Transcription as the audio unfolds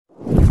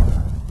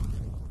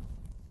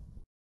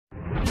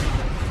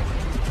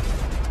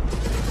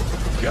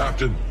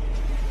Captain.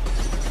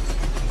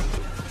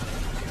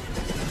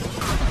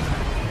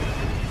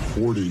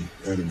 40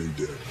 enemy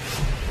dead.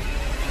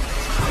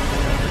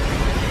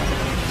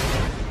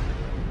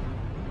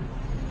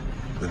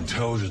 An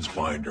intelligence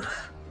finder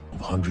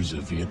of hundreds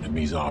of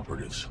Vietnamese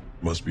operatives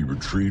must be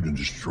retrieved and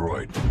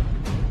destroyed.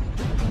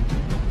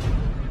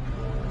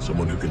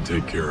 Someone who can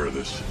take care of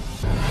this.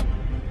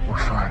 We're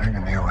fighting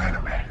a new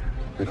enemy.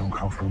 They don't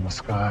come from the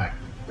sky.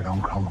 They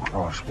don't come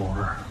across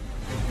water.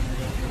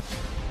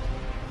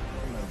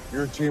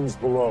 Your team's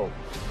below.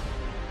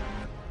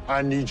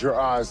 I need your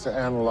eyes to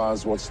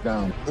analyze what's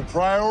down. The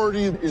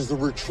priority is the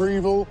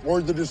retrieval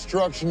or the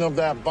destruction of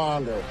that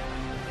bonder.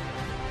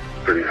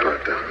 Pretty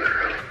hot down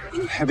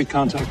there. Heavy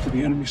contact with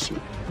the enemy, sir.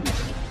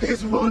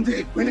 It's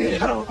Monday. We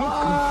need help.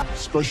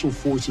 Special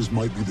forces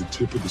might be the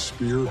tip of the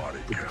spear. Body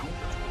count.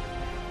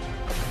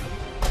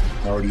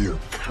 How do you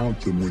count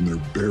them when they're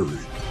buried?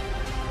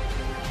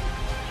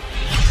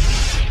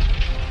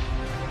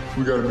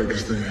 We gotta make a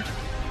stand.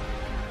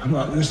 I'm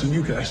not losing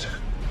you guys.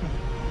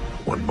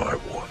 One by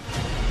one.